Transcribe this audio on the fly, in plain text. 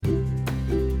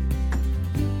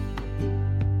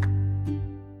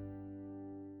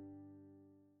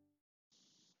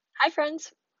Hi,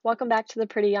 friends. Welcome back to the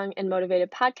Pretty Young and Motivated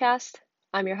podcast.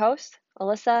 I'm your host,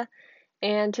 Alyssa,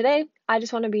 and today I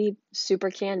just want to be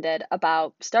super candid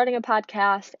about starting a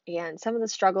podcast and some of the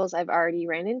struggles I've already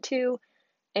ran into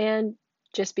and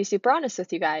just be super honest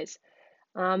with you guys.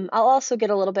 I'll also get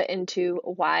a little bit into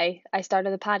why I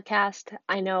started the podcast.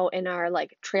 I know in our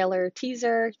trailer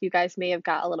teaser, you guys may have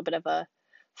got a little bit of a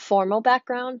formal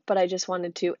background, but I just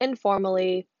wanted to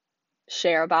informally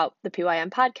share about the PYM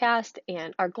podcast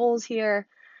and our goals here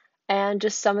and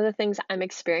just some of the things I'm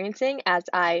experiencing as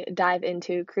I dive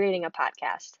into creating a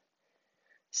podcast.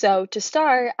 So, to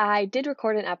start, I did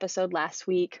record an episode last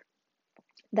week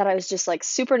that I was just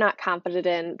super not confident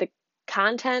in. The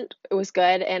content was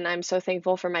good, and I'm so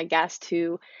thankful for my guest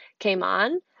who came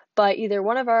on. But either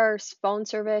one of our phone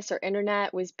service or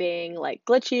internet was being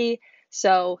glitchy,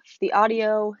 so the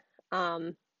audio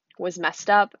was messed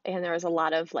up, and there was a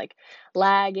lot of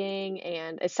lagging,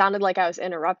 and it sounded like I was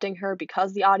interrupting her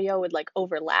because the audio would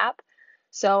overlap.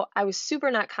 So I was super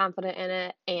not confident in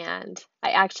it, and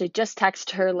I actually just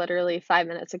texted her literally 5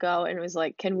 minutes ago and was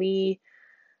like, "Can we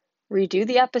redo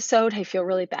the episode? I feel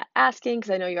really bad asking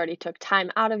because I know you already took time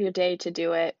out of your day to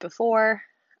do it before."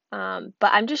 But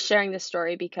I'm just sharing this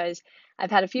story because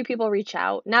I've had a few people reach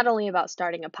out, not only about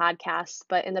starting a podcast,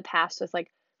 but in the past with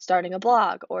starting a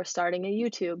blog or starting a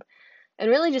YouTube,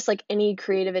 and really just any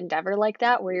creative endeavor like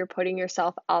that where you're putting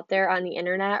yourself out there on the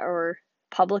internet or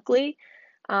publicly.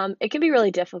 It can be really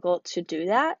difficult to do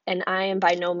that, and I am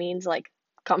by no means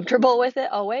comfortable with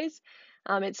it always.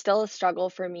 It's still a struggle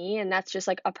for me, and that's just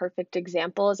a perfect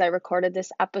example as I recorded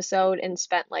this episode and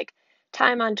spent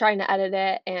time on trying to edit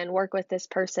it and work with this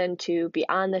person to be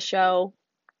on the show.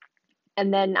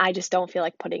 And then I just don't feel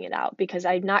like putting it out because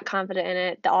I'm not confident in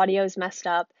it. The audio is messed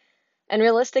up. And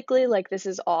realistically, this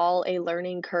is all a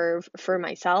learning curve for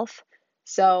myself.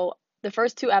 So the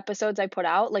first two episodes I put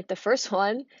out, the first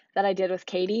one that I did with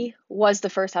Katie was the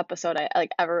first episode I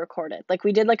ever recorded.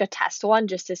 We did a test one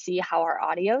just to see how our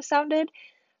audio sounded,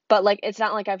 but it's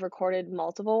not like I've recorded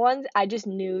multiple ones. I just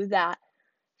knew that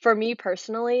for me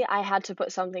personally, I had to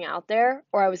put something out there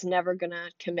or I was never gonna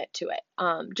commit to it.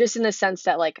 Just in the sense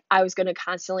that I was gonna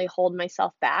constantly hold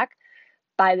myself back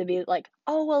by the be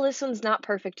oh, well, this one's not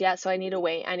perfect yet, so I need to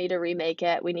wait. I need to remake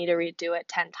it. We need to redo it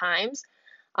 10 times.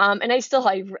 And I've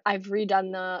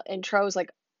redone the intros.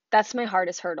 That's my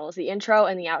hardest hurdle is the intro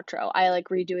and the outro. I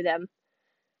redo them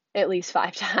at least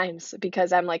 5 times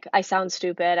because I'm I sound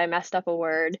stupid. I messed up a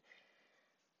word.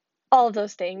 All of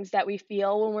those things that we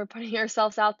feel when we're putting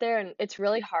ourselves out there, and it's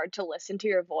really hard to listen to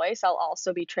your voice. I'll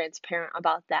also be transparent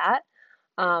about that.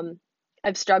 Um,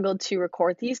 I've struggled to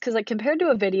record these because compared to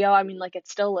a video, I mean it's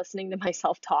still listening to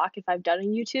myself talk if I've done a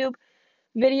YouTube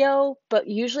video, but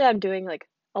usually I'm doing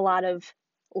a lot of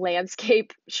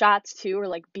landscape shots too,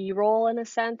 or B-roll in a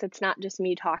sense. It's not just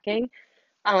me talking.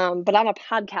 But on a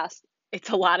podcast, it's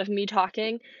a lot of me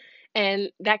talking,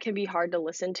 and that can be hard to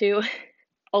listen to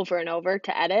over and over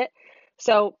to edit.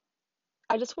 So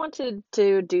I just wanted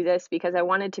to do this because I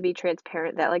wanted to be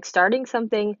transparent that starting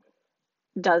something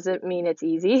doesn't mean it's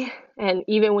easy. And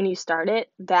even when you start it,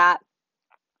 that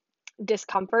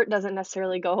discomfort doesn't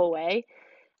necessarily go away.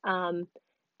 Um,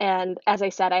 and as I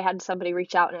said, I had somebody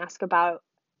reach out and ask about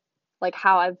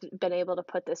how I've been able to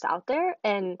put this out there.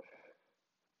 And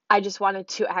I just wanted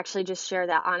to actually just share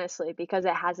that honestly because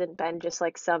it hasn't been just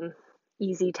some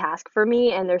easy task for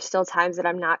me. And there's still times that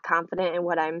I'm not confident in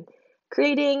what I'm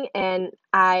creating. And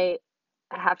I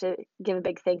have to give a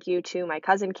big thank you to my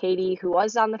cousin Katie, who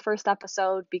was on the first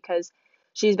episode, because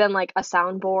she's been a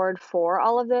soundboard for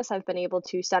all of this. I've been able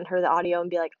to send her the audio and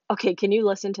be like, okay, can you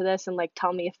listen to this and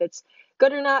tell me if it's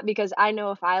good or not? Because I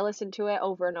know if I listen to it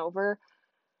over and over,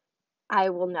 I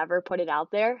will never put it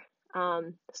out there.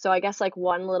 So I guess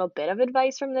one little bit of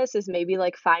advice from this is maybe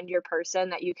find your person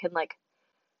that you can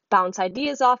bounce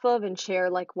ideas off of and share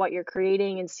what you're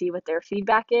creating and see what their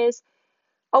feedback is.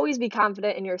 Always be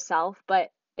confident in yourself, but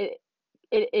it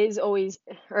is always,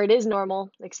 or it is normal,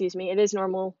 excuse me, it is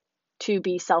normal to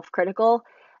be self-critical,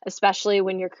 especially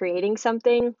when you're creating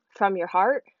something from your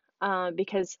heart,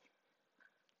 because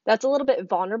that's a little bit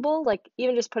vulnerable.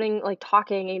 Even just putting,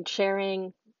 talking and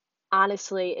sharing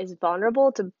honestly is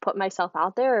vulnerable to put myself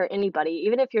out there or anybody,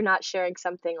 even if you're not sharing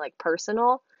something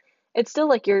personal, it's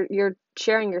still you're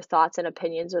sharing your thoughts and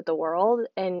opinions with the world.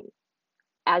 And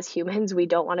as humans, we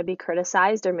don't want to be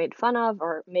criticized or made fun of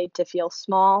or made to feel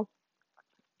small.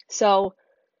 So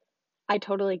I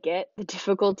totally get the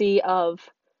difficulty of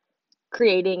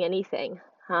creating anything.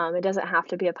 It doesn't have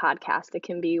to be a podcast. It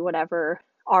can be whatever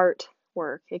art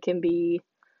work. It can be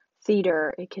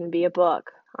theater. It can be a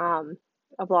book,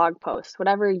 a blog post,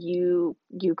 whatever you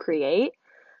create.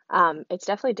 it's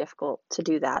definitely difficult to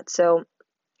do that. So,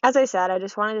 as I said, I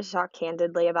just wanted to talk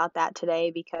candidly about that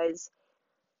today because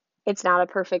it's not a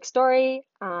perfect story.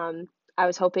 I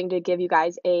was hoping to give you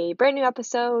guys a brand new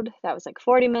episode that was like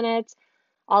 40 minutes,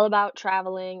 all about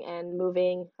traveling and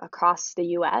moving across the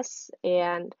US.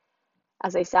 And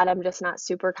as I said, I'm just not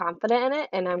super confident in it,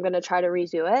 and I'm going to try to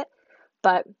redo it.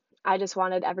 But I just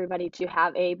wanted everybody to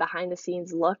have a behind the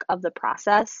scenes look of the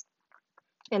process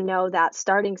and know that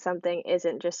starting something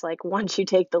isn't just like once you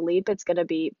take the leap, it's going to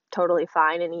be totally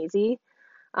fine and easy.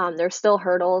 There's still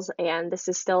hurdles, and this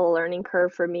is still a learning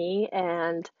curve for me.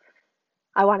 And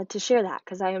I wanted to share that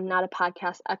because I am not a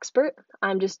podcast expert.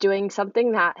 I'm just doing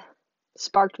something that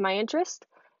sparked my interest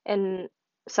and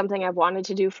something I've wanted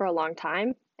to do for a long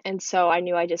time. And so I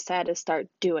knew I just had to start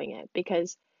doing it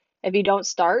because if you don't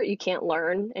start, you can't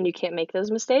learn and you can't make those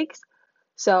mistakes.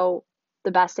 So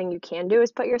the best thing you can do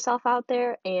is put yourself out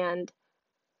there and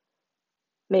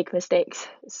make mistakes.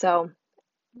 So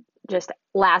just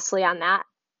lastly on that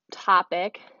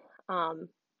topic, um,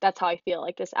 that's how I feel.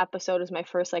 Like this episode is my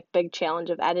first like big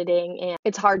challenge of editing, and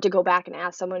it's hard to go back and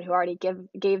ask someone who already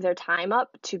gave their time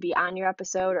up to be on your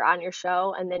episode or on your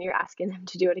show, and then you're asking them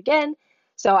to do it again.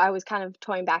 So I was kind of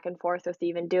toying back and forth with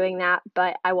even doing that,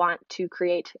 but I want to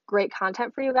create great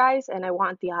content for you guys, and I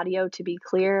want the audio to be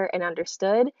clear and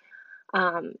understood.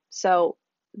 So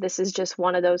this is just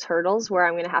one of those hurdles where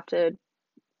I'm going to have to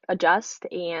adjust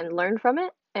and learn from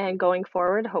it, and going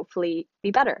forward, hopefully be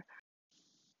better.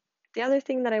 The other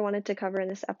thing that I wanted to cover in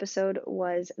this episode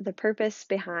was the purpose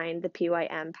behind the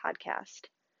PYM podcast.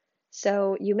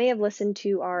 So, you may have listened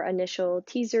to our initial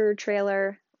teaser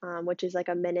trailer, which is like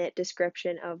a minute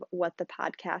description of what the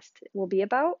podcast will be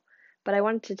about. But I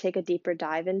wanted to take a deeper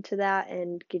dive into that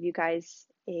and give you guys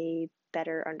a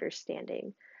better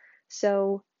understanding.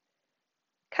 So,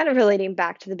 kind of relating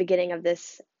back to the beginning of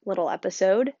this little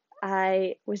episode,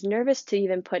 I was nervous to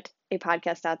even put a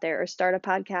podcast out there or start a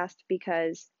podcast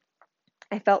because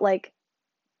I felt like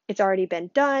it's already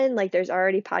been done. Like there's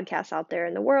already podcasts out there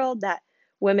in the world that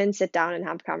women sit down and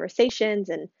have conversations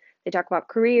and they talk about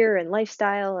career and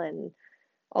lifestyle and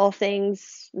all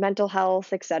things mental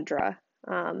health, etc.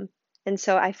 And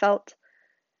so I felt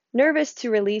nervous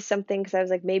to release something because I was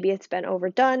like, maybe it's been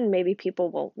overdone, maybe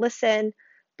people won't listen.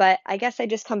 But I guess I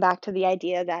just come back to the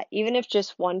idea that even if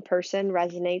just one person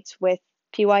resonates with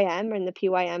PYM and the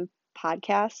PYM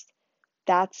podcast,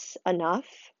 that's enough.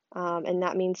 And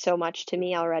that means so much to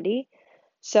me already.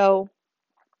 So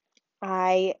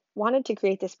I wanted to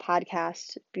create this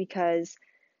podcast because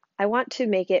I want to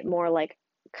make it more like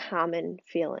common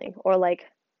feeling, or like,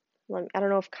 I don't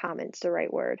know if common's the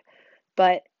right word,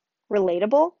 but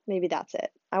relatable. Maybe that's it.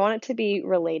 I want it to be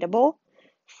relatable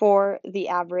for the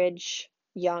average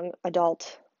young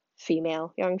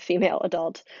female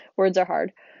adult. Words are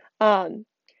hard. Um,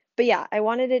 but yeah, I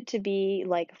wanted it to be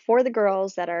like for the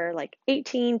girls that are like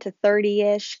 18 to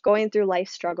 30-ish, going through life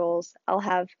struggles. I'll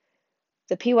have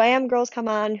the PYM girls come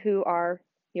on who are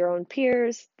your own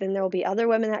peers. Then there will be other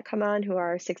women that come on who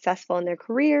are successful in their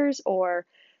careers or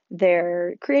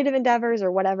their creative endeavors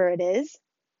or whatever it is.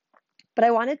 But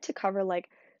I wanted to cover like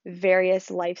various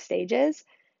life stages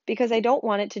because I don't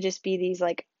want it to just be these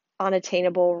like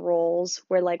unattainable roles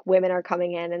where like women are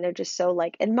coming in and they're just so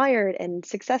like admired and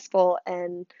successful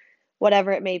and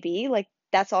whatever it may be. Like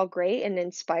that's all great and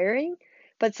inspiring,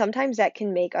 but sometimes that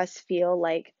can make us feel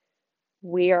like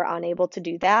we are unable to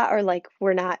do that, or like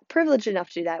we're not privileged enough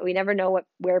to do that. We never know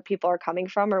where people are coming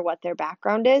from or what their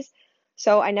background is.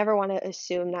 So I never want to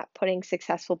assume that putting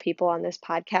successful people on this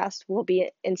podcast will be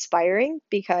inspiring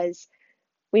because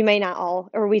we may not all,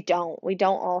 or we don't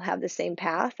all have the same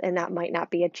path, and that might not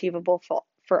be achievable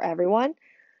for everyone.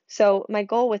 So my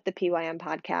goal with the PYM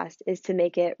podcast is to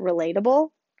make it relatable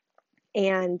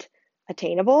and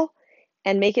attainable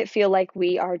and make it feel like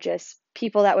we are just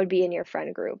people that would be in your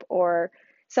friend group or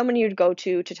someone you'd go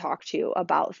to talk to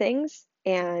about things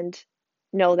and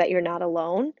know that you're not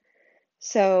alone.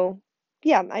 So,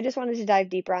 yeah, I just wanted to dive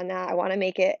deeper on that. I want to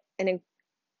make it an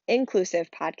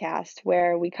inclusive podcast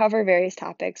where we cover various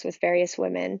topics with various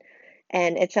women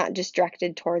and it's not just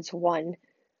directed towards one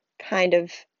kind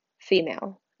of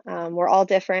female. We're all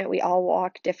different, we all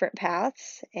walk different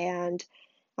paths, and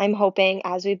I'm hoping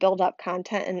as we build up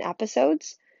content and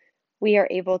episodes, we are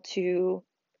able to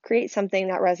create something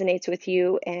that resonates with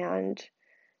you and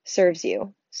serves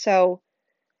you. So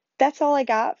that's all I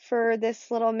got for this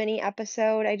little mini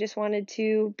episode. I just wanted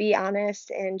to be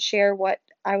honest and share what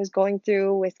I was going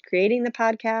through with creating the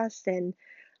podcast and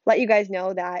let you guys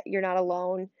know that you're not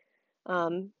alone.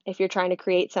 If you're trying to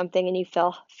create something and you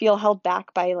feel held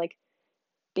back by like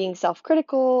being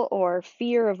self-critical or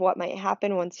fear of what might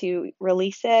happen once you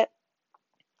release it.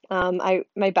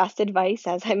 My best advice,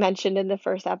 as I mentioned in the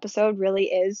first episode, really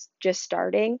is just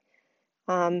starting.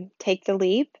 Take the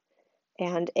leap,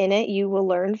 and in it, you will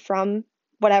learn from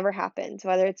whatever happens,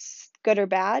 whether it's good or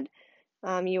bad.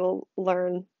 You will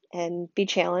learn and be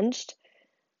challenged.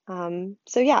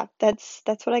 So yeah, that's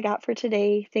what I got for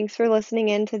today. Thanks for listening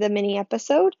in to the mini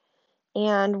episode,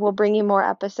 and we'll bring you more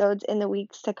episodes in the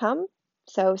weeks to come.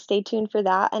 So stay tuned for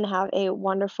that and have a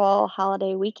wonderful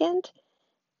holiday weekend,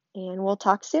 and we'll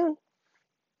talk soon.